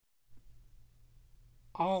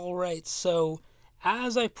Alright, so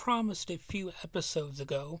as I promised a few episodes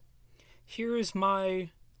ago, here is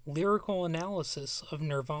my lyrical analysis of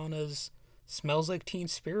Nirvana's Smells Like Teen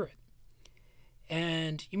Spirit.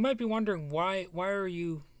 And you might be wondering why are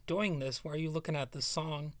you doing this? Why are you looking at this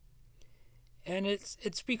song? And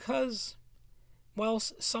it's because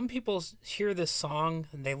some people hear this song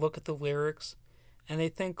and they look at the lyrics and they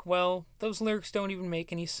think, well, those lyrics don't even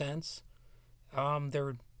make any sense.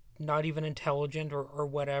 They're not even intelligent or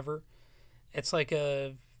whatever. It's like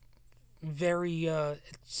a very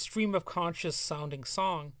stream of conscious sounding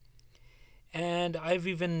song. And I've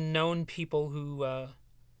even known people who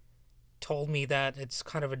told me that it's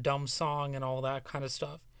kind of a dumb song and all that kind of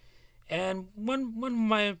stuff. And one of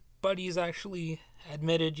my buddies actually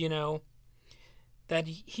admitted, that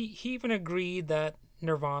he even agreed that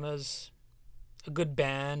Nirvana's a good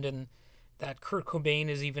band and that Kurt Cobain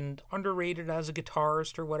is even underrated as a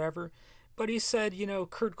guitarist or whatever. But he said,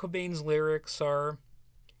 Kurt Cobain's lyrics are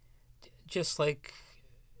just like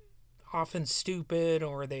often stupid,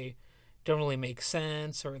 or they don't really make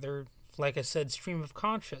sense, or they're, like I said, stream of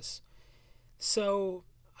conscious. So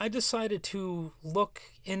I decided to look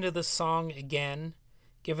into the song again,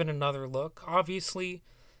 give it another look. Obviously,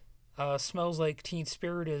 Smells Like Teen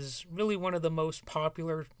Spirit is really one of the most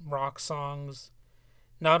popular rock songs,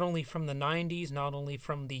 not only from the 90s, not only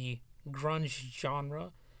from the grunge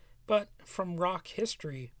genre, but from rock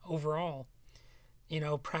history overall.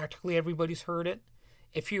 Practically everybody's heard it.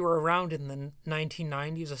 If you were around in the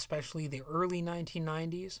 1990s, especially the early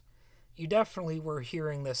 1990s, you definitely were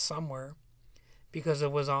hearing this somewhere because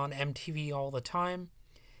it was on MTV all the time.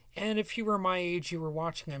 And if you were my age, you were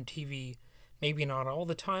watching MTV, maybe not all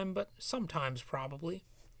the time, but sometimes probably.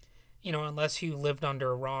 Unless you lived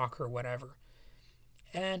under a rock or whatever.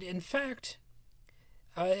 And in fact,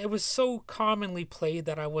 it was so commonly played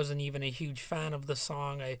that I wasn't even a huge fan of the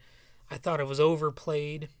song. I thought it was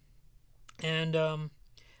overplayed. And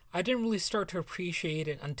I didn't really start to appreciate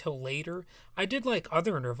it until later. I did like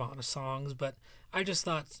other Nirvana songs, but I just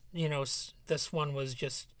thought, this one was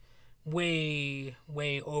just way,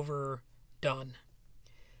 way overdone.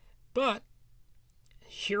 But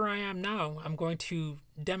here I am now. I'm going to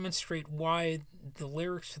demonstrate why the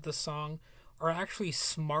lyrics to the song are actually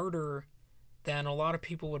smarter than a lot of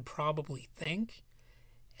people would probably think.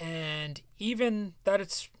 And even that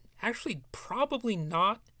it's actually probably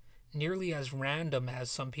not nearly as random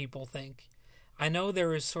as some people think. I know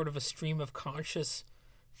there is sort of a stream of conscious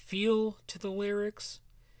feel to the lyrics,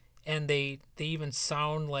 and they even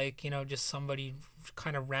sound like, just somebody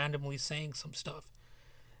kind of randomly saying some stuff.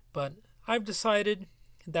 But I've decided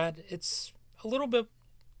that it's a little bit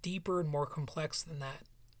deeper and more complex than that.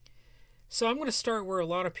 So I'm going to start where a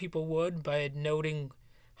lot of people would, by noting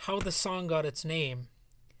how the song got its name.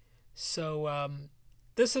 So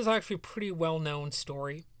this is actually a pretty well-known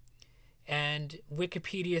story, and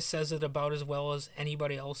Wikipedia says it about as well as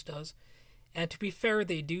anybody else does. And to be fair,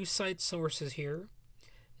 they do cite sources here,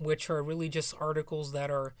 which are really just articles that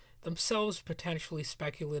are themselves potentially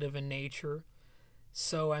speculative in nature.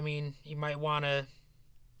 So, you might want to,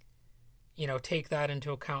 take that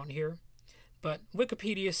into account here. But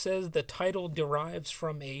Wikipedia says the title derives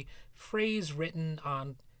from a phrase written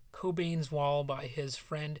on Cobain's wall by his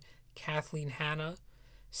friend Kathleen Hanna,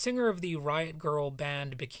 singer of the Riot Grrrl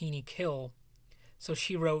band Bikini Kill. So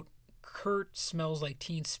she wrote, "Kurt smells like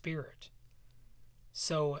Teen Spirit."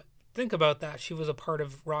 So think about that. She was a part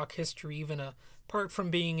of rock history, even apart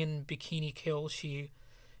from being in Bikini Kill. She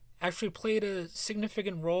actually played a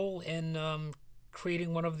significant role in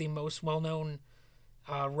creating one of the most well-known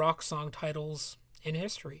rock song titles in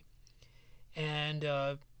history.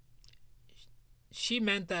 And she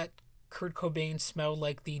meant that Kurt Cobain smelled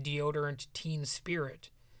like the deodorant Teen Spirit,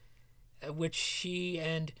 which she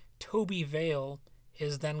and Toby Vale,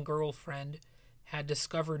 his then girlfriend, had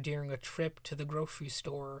discovered during a trip to the grocery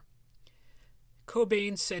store.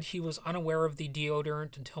 Cobain said he was unaware of the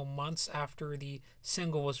deodorant until months after the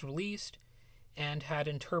single was released, and had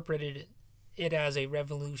interpreted it as a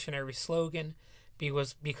revolutionary slogan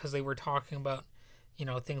because they were talking about,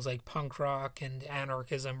 things like punk rock and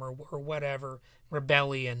anarchism or whatever,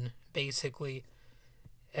 rebellion, basically.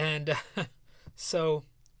 And so,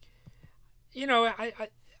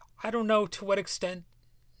 I don't know to what extent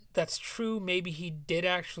that's true. Maybe he did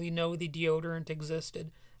actually know the deodorant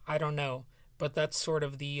existed. I don't know. But that's sort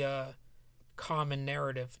of the common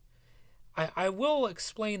narrative. I will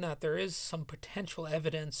explain that there is some potential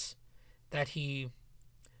evidence that he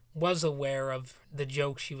was aware of the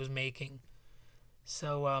joke she was making.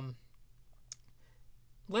 So,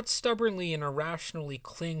 let's stubbornly and irrationally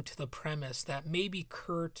cling to the premise that maybe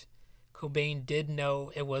Kurt Cobain did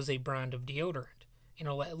know it was a brand of deodorant.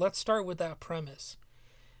 Let's start with that premise.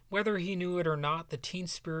 Whether he knew it or not, the teen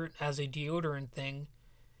spirit as a deodorant thing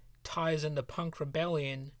ties into punk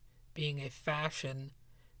rebellion being a fashion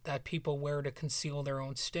that people wear to conceal their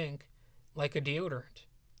own stink, like a deodorant.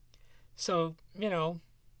 So,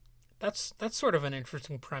 that's sort of an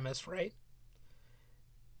interesting premise, right?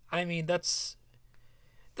 I mean, that's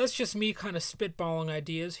just me kind of spitballing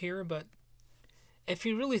ideas here, but if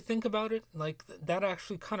you really think about it, like that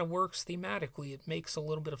actually kind of works thematically. It makes a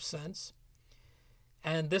little bit of sense.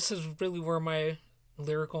 And this is really where my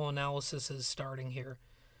lyrical analysis is starting here.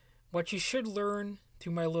 What you should learn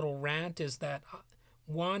through my little rant is that,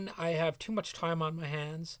 one, I have too much time on my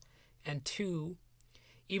hands, and two,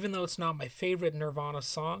 even though it's not my favorite Nirvana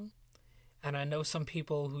song, and I know some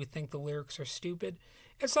people who think the lyrics are stupid,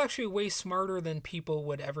 it's actually way smarter than people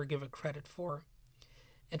would ever give it credit for.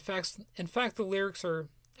 In fact, the lyrics are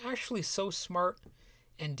actually so smart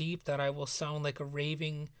and deep that I will sound like a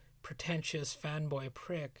raving, pretentious fanboy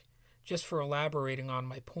prick just for elaborating on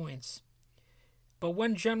my points. But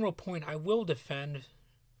one general point I will defend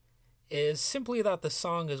is simply that the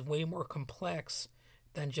song is way more complex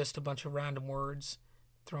than just a bunch of random words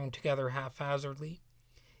thrown together haphazardly,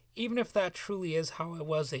 even if that truly is how it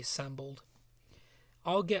was assembled.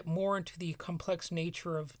 I'll get more into the complex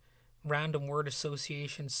nature of random word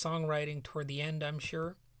association songwriting toward the end, I'm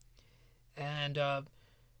sure. And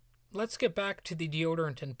let's get back to the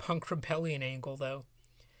deodorant and punk rebellion angle, though.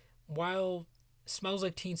 While Smells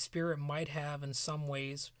Like Teen Spirit might have, in some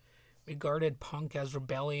ways, regarded punk as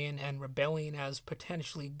rebellion and rebellion as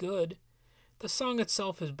potentially good, the song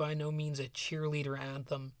itself is by no means a cheerleader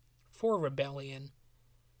anthem for rebellion.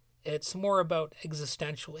 It's more about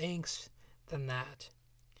existential angst than that.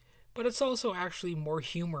 But it's also actually more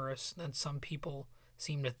humorous than some people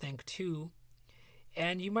seem to think too.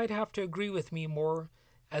 And you might have to agree with me more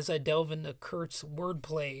as I delve into Kurt's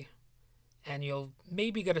wordplay, and you'll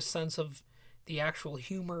maybe get a sense of the actual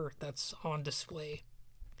humor that's on display.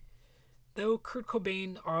 Though Kurt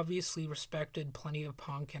Cobain obviously respected plenty of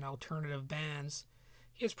punk and alternative bands,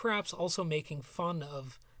 he is perhaps also making fun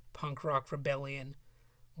of punk rock rebellion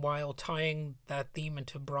while tying that theme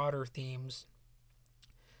into broader themes.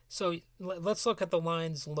 So let's look at the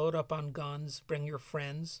lines, "Load up on guns, bring your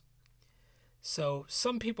friends." So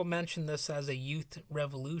some people mention this as a youth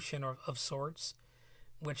revolution of sorts,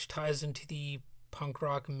 which ties into the punk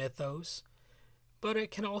rock mythos, but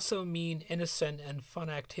it can also mean innocent and fun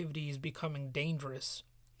activities becoming dangerous,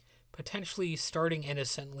 potentially starting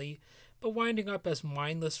innocently, but winding up as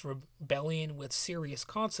mindless rebellion with serious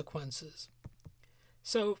consequences.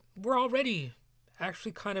 So we're already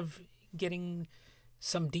actually kind of getting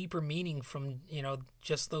some deeper meaning from,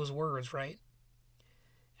 just those words, right?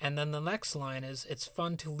 And then the next line is, "It's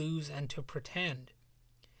fun to lose and to pretend."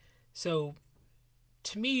 So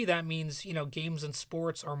to me, that means, games and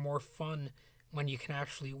sports are more fun when you can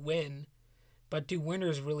actually win, but do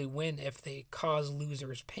winners really win if they cause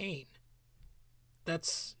losers pain?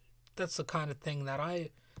 That's the kind of thing that I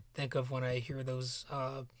think of when I hear those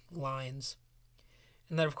lines.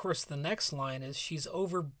 And then, of course, the next line is, "She's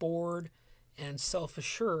overboard and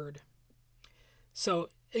self-assured." So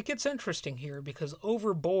it gets interesting here because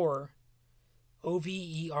overbore,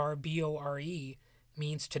 Overbore,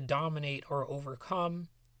 means to dominate or overcome,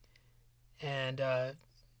 and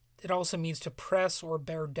it also means to press or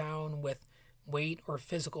bear down with weight or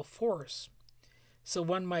physical force. So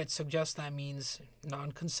one might suggest that means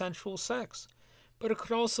non-consensual sex, but it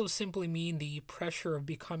could also simply mean the pressure of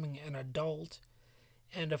becoming an adult,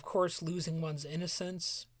 and of course losing one's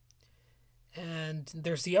innocence. And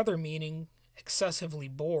there's the other meaning, excessively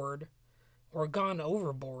bored, or gone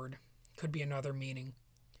overboard could be another meaning.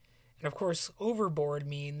 And of course, overboard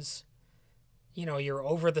means, you're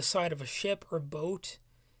over the side of a ship or boat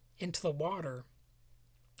into the water.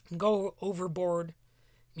 And go overboard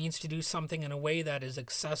means to do something in a way that is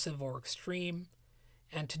excessive or extreme,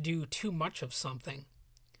 and to do too much of something.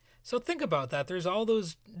 So think about that. There's all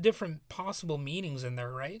those different possible meanings in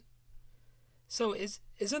there, right? So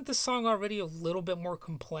isn't the song already a little bit more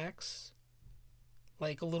complex?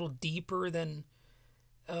 Like a little deeper than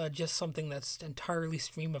just something that's entirely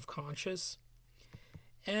stream of conscious?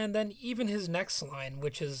 And then even his next line,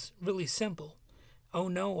 which is really simple. "Oh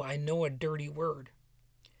no, I know a dirty word."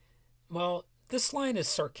 Well, this line is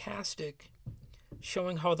sarcastic,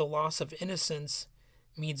 showing how the loss of innocence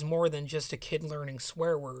means more than just a kid learning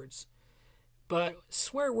swear words. But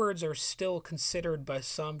swear words are still considered by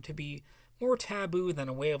some to be more taboo than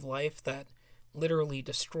a way of life that literally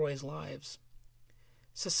destroys lives.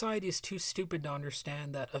 Society is too stupid to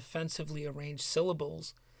understand that offensively arranged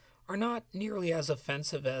syllables are not nearly as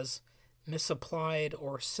offensive as misapplied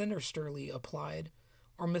or sinisterly applied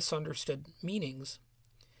or misunderstood meanings,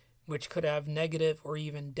 which could have negative or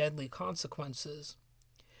even deadly consequences.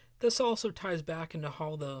 This also ties back into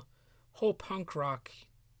how the whole punk rock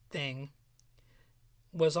thing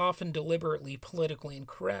was often deliberately politically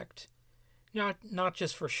incorrect, not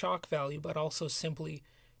just for shock value, but also simply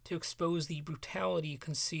to expose the brutality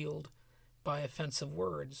concealed by offensive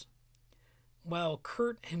words. While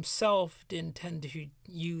Kurt himself didn't tend to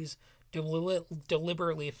use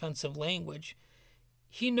deliberately offensive language,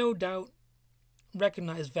 he no doubt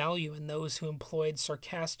recognized value in those who employed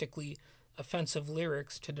sarcastically offensive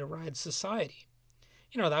lyrics to deride society.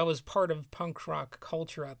 That was part of punk rock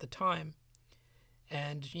culture at the time.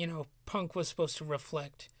 And, punk was supposed to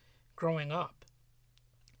reflect growing up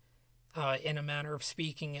in a manner of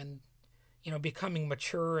speaking and, becoming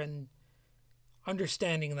mature and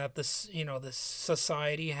understanding that this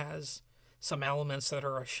society has some elements that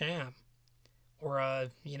are a sham or,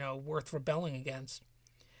 worth rebelling against.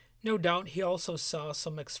 No doubt he also saw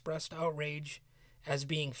some expressed outrage as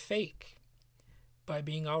being fake. By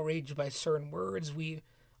being outraged by certain words, we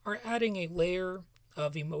are adding a layer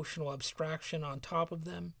of emotional abstraction on top of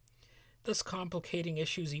them, thus complicating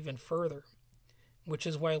issues even further, which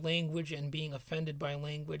is why language and being offended by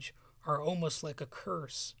language are almost like a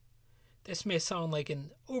curse. This may sound like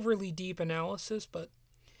an overly deep analysis, but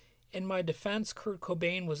in my defense, Kurt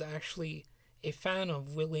Cobain was actually a fan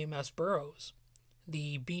of William S. Burroughs,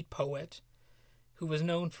 the beat poet, who was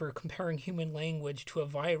known for comparing human language to a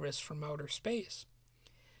virus from outer space,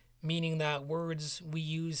 meaning that words we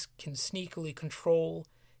use can sneakily control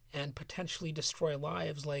and potentially destroy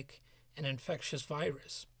lives like an infectious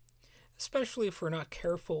virus, especially if we're not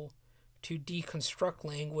careful to deconstruct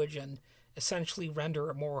language and essentially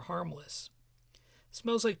render it more harmless.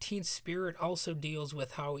 Smells Like Teen Spirit also deals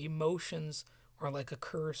with how emotions are like a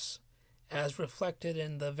curse, as reflected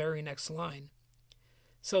in the very next line.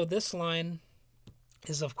 So this line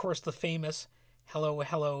is, of course, the famous "Hello,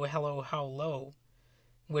 hello, hello, how low,"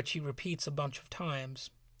 which he repeats a bunch of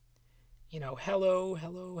times. Hello, hello,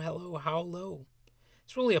 hello, how low.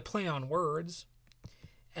 It's really a play on words,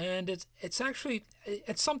 and it's actually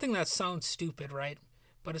something that sounds stupid, right?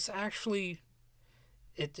 But it's actually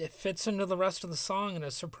it fits into the rest of the song in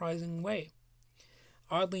a surprising way.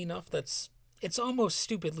 Oddly enough, it's almost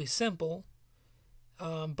stupidly simple,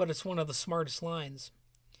 but it's one of the smartest lines.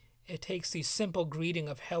 It takes the simple greeting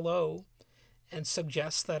of hello and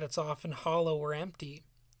suggests that it's often hollow or empty.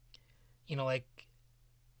 Like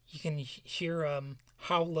you can hear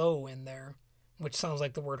how low in there, which sounds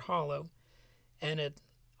like the word hollow. And it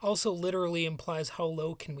also literally implies how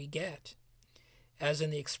low can we get, as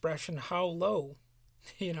in the expression how low,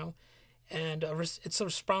 and it's a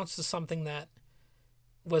response to something that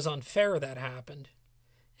was unfair that happened.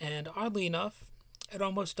 And oddly enough, it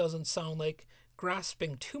almost doesn't sound like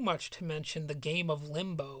grasping too much to mention the game of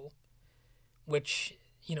limbo, which,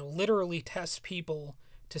 literally tests people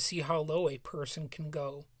to see how low a person can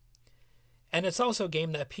go. And it's also a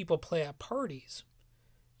game that people play at parties.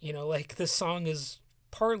 Like this song is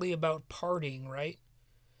partly about partying, right?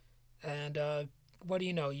 And what do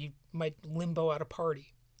you know? You might limbo at a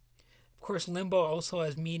party. Of course, limbo also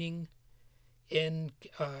has meaning in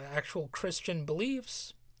actual Christian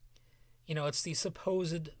beliefs. It's the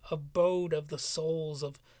supposed abode of the souls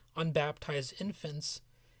of unbaptized infants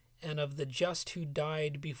and of the just who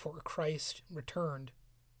died before Christ returned,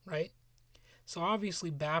 right? So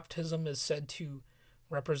obviously baptism is said to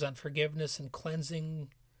represent forgiveness and cleansing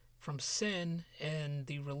from sin in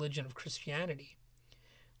the religion of Christianity.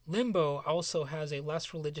 Limbo also has a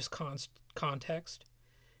less religious context,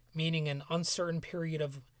 meaning an uncertain period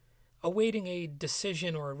of awaiting a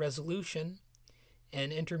decision or a resolution,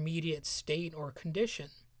 an intermediate state or condition.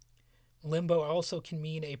 Limbo also can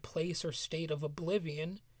mean a place or state of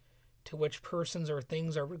oblivion to which persons or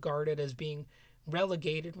things are regarded as being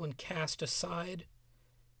relegated when cast aside,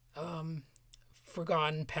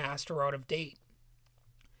 forgotten, past, or out of date.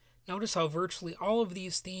 Notice how virtually all of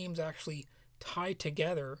these themes actually tie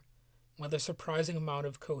together with a surprising amount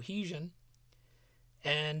of cohesion,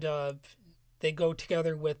 and they go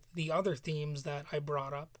together with the other themes that I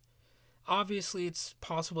brought up. Obviously, it's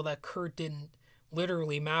possible that Kurt didn't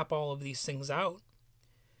literally map all of these things out,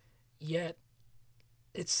 yet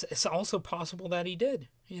it's also possible that he did,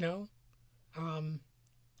 and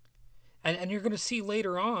you're going to see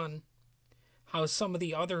later on how some of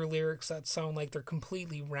the other lyrics that sound like they're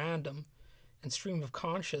completely random and stream of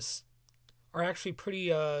conscious are actually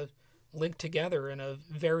pretty linked together in a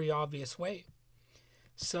very obvious way.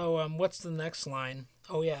 So what's the next line?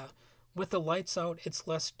 Oh yeah, with the lights out, it's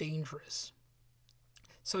less dangerous.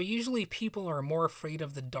 So usually people are more afraid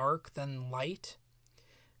of the dark than light,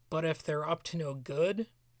 but if they're up to no good,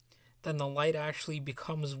 then the light actually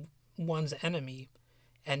becomes one's enemy,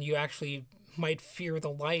 and you actually might fear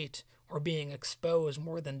the light or being exposed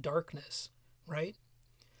more than darkness, right?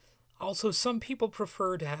 Also, some people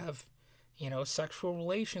prefer to have, sexual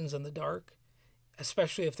relations in the dark,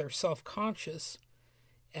 especially if they're self conscious.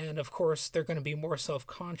 And of course, they're going to be more self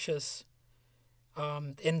conscious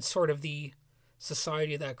in sort of the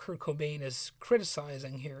society that Kurt Cobain is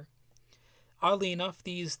criticizing here. Oddly enough,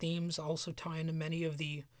 these themes also tie into many of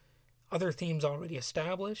the other themes already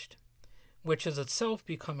established, which is itself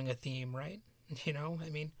becoming a theme, right? I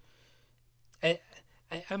mean,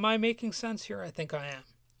 am I making sense here? I think I am.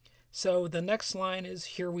 So the next line is,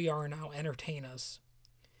 "Here we are now, entertain us."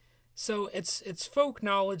 So it's folk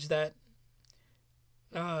knowledge that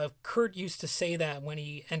Kurt used to say that when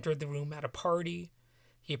he entered the room at a party.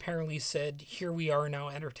 He apparently said, "Here we are now,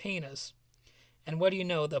 entertain us." And what do you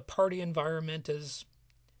know? The party environment has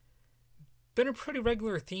been a pretty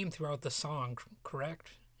regular theme throughout the song,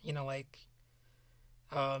 correct? Like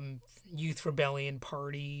youth rebellion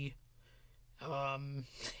party, all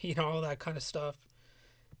that kind of stuff.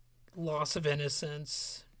 Loss of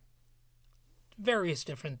innocence, various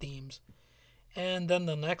different themes. And then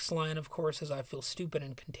the next line, of course, is, "I feel stupid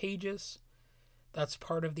and contagious." That's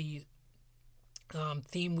part of the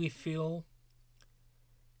theme we feel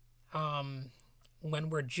when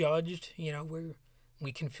we're judged.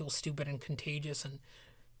 We can feel stupid and contagious. And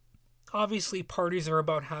obviously, parties are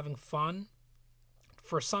about having fun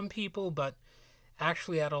for some people, but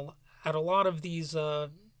actually, at a lot of these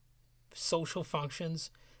social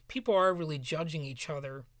functions, people are really judging each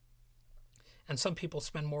other, and some people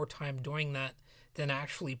spend more time doing that than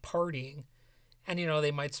actually partying. And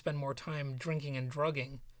they might spend more time drinking and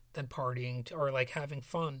drugging than partying or like having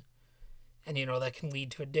fun, and that can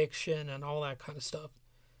lead to addiction and all that kind of stuff.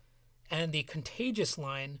 And the contagious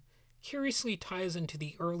line curiously ties into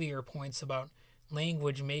the earlier points about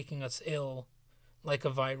language making us ill, like a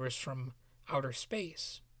virus from outer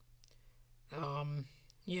space.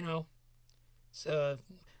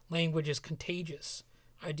 Language is contagious.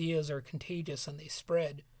 Ideas are contagious and they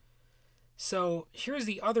spread. So here's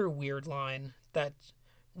the other weird line that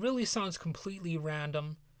really sounds completely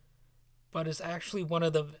random, but is actually one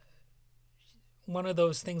of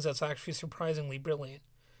those things that's actually surprisingly brilliant.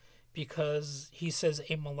 Because he says,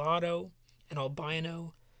 "A mulatto, an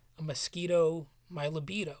albino, a mosquito, my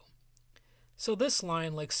libido." So this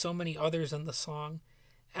line, like so many others in the song,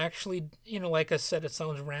 actually, like I said, it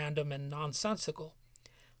sounds random and nonsensical.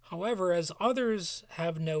 However, as others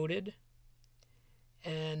have noted,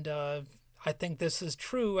 and I think this is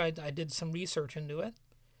true, I did some research into it,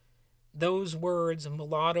 those words,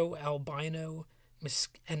 mulatto, albino,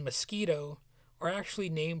 and mosquito, are actually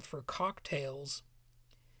named for cocktails,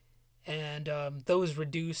 and those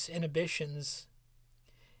reduce inhibitions,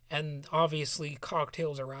 and obviously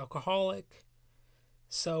cocktails are alcoholic,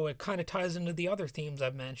 so it kind of ties into the other themes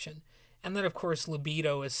I've mentioned. And then, of course,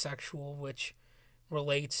 libido is sexual, which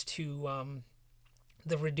relates to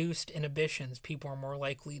the reduced inhibitions. People are more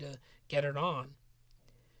likely to get it on.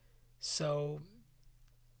 So,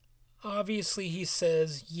 obviously, he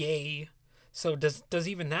says, "Yay." So, does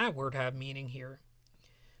even that word have meaning here?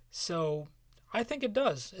 So, I think it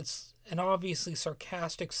does. It's an obviously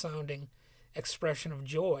sarcastic sounding expression of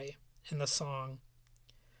joy in the song.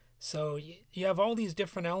 So, you have all these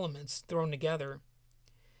different elements thrown together.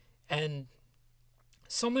 And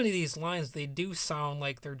so many of these lines, they do sound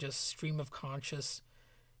like they're just stream of conscious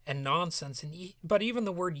and nonsense. But even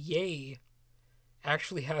the word "yay"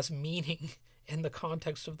 actually has meaning in the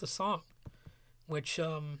context of the song, which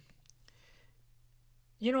am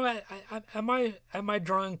I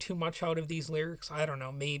drawing too much out of these lyrics? I don't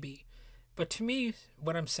know, maybe, but to me,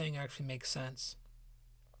 what I'm saying actually makes sense.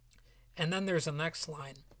 And then there's the next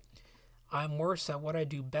line: "I'm worse at what I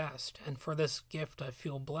do best, and for this gift I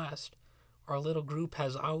feel blessed. Our little group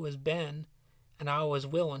has always been, and always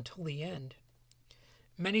will until the end."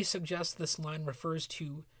 Many suggest this line refers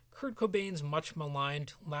to Kurt Cobain's much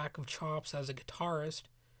maligned lack of chops as a guitarist,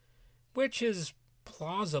 which is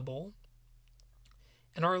plausible.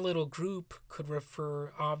 And our little group could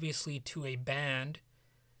refer obviously to a band,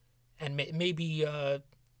 and maybe the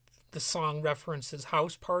song references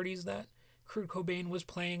house parties that Kurt Cobain was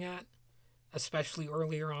playing at, especially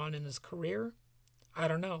earlier on in his career. I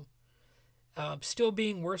don't know. Still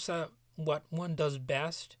being worse at what one does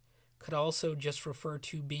best could also just refer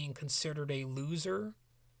to being considered a loser,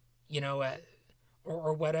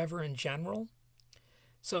 or whatever in general.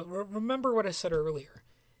 So remember what I said earlier.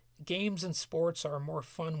 games and sports are more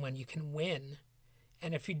fun when you can win.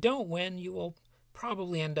 And if you don't win, you will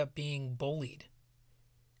probably end up being bullied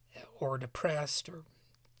or depressed or,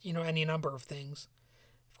 any number of things.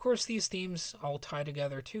 Of course, these themes all tie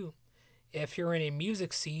together too. If you're in a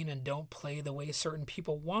music scene and don't play the way certain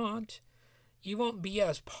people want, you won't be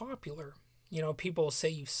as popular. People say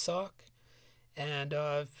you suck, and,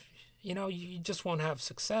 you just won't have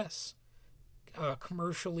success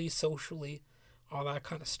commercially, socially, all that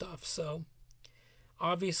kind of stuff. So,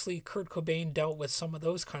 obviously, Kurt Cobain dealt with some of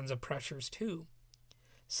those kinds of pressures too.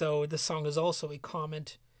 So, the song is also a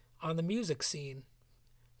comment on the music scene,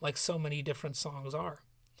 like so many different songs are.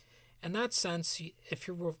 In that sense, if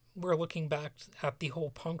we're looking back at the whole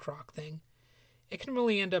punk rock thing, it can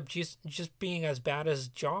really end up just being as bad as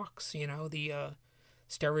jocks, the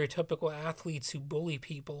stereotypical athletes who bully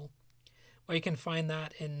people. Well, you can find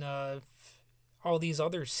that in all these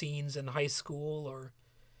other scenes in high school or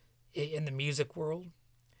in the music world.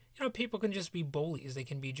 People can just be bullies. They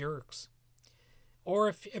can be jerks. Or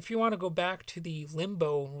if you want to go back to the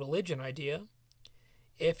limbo religion idea,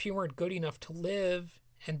 if you weren't good enough to live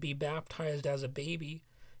and be baptized as a baby,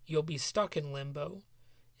 you'll be stuck in limbo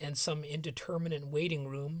in some indeterminate waiting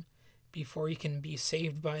room before you can be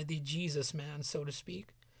saved by the Jesus man, so to speak.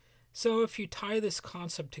 So if you tie this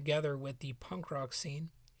concept together with the punk rock scene,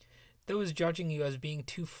 those judging you as being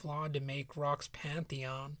too flawed to make rock's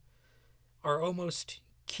pantheon are almost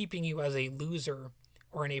keeping you as a loser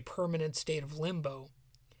or in a permanent state of limbo,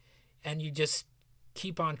 and you just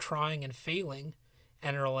keep on trying and failing,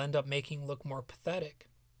 and it'll end up making you look more pathetic.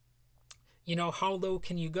 How low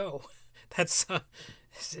can you go? That's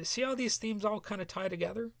see how these themes all kind of tie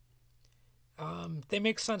together? They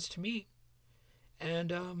make sense to me.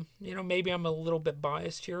 And, maybe I'm a little bit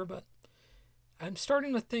biased here, but I'm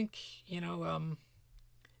starting to think,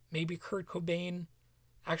 maybe Kurt Cobain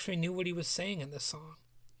actually knew what he was saying in this song.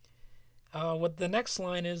 What the next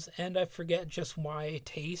line is, and I forget just why I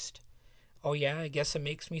taste. Oh yeah, I guess it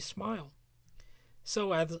makes me smile.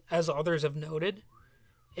 So as others have noted,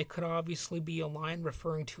 it could obviously be a line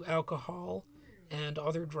referring to alcohol and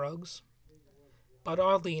other drugs. But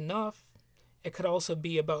oddly enough, it could also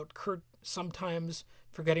be about Kurt sometimes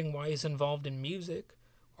forgetting why he's involved in music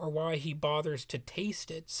or why he bothers to taste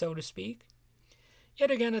it, so to speak.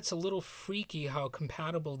 Yet again, it's a little freaky how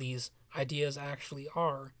compatible these ideas actually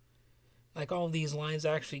are. Like all of these lines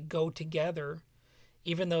actually go together,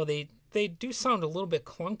 even though they do sound a little bit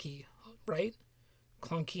clunky, right?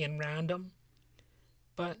 Clunky and random,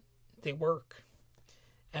 but they work.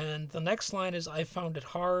 And the next line is, I found it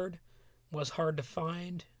hard, was hard to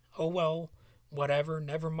find. Oh well, whatever,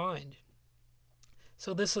 never mind.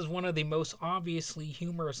 So this is one of the most obviously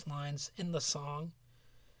humorous lines in the song,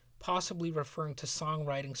 possibly referring to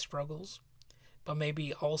songwriting struggles, but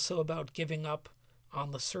maybe also about giving up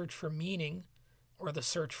on the search for meaning, or the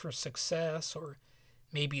search for success, or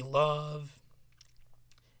maybe love.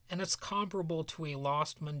 And it's comparable to a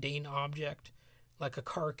lost mundane object, like a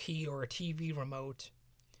car key or a TV remote.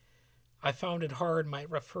 I found it hard might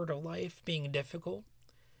refer to life being difficult,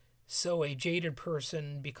 so a jaded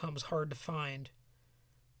person becomes hard to find.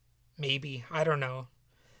 Maybe, I don't know.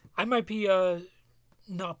 I might be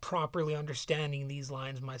not properly understanding these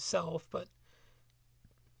lines myself, but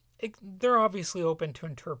they're obviously open to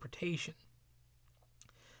interpretation.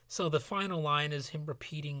 So the final line is him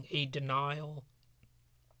repeating a denial,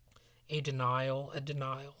 a denial, a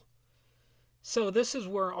denial. So this is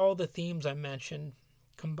where all the themes I mentioned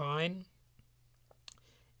combine.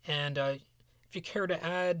 And if you care to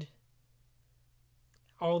add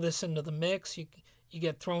all this into the mix, you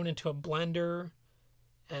get thrown into a blender,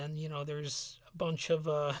 and there's a bunch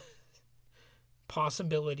of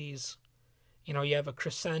possibilities. You have a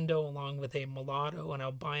crescendo along with a mulatto, an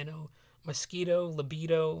albino, mosquito,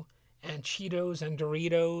 libido, and Cheetos and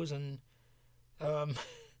Doritos and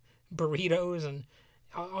burritos and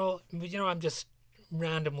all. I'm just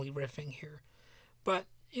randomly riffing here, but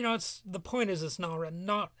it's the point is it's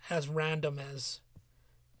not as random as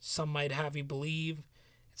some might have you believe.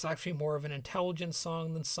 It's actually more of an intelligent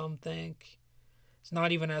song than some think. It's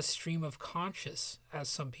not even as stream of conscious as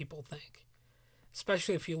some people think,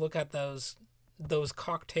 especially if you look at those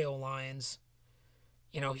cocktail lines.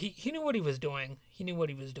 He knew what he was doing. He knew what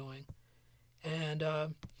he was doing. And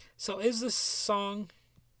so is this song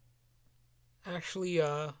actually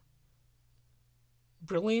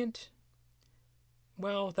brilliant?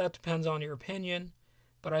 Well, that depends on your opinion,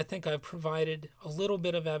 but I think I've provided a little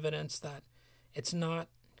bit of evidence that it's not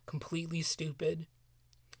completely stupid.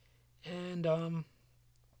 And,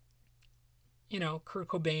 Kurt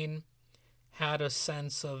Cobain had a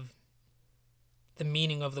sense of the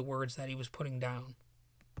meaning of the words that he was putting down.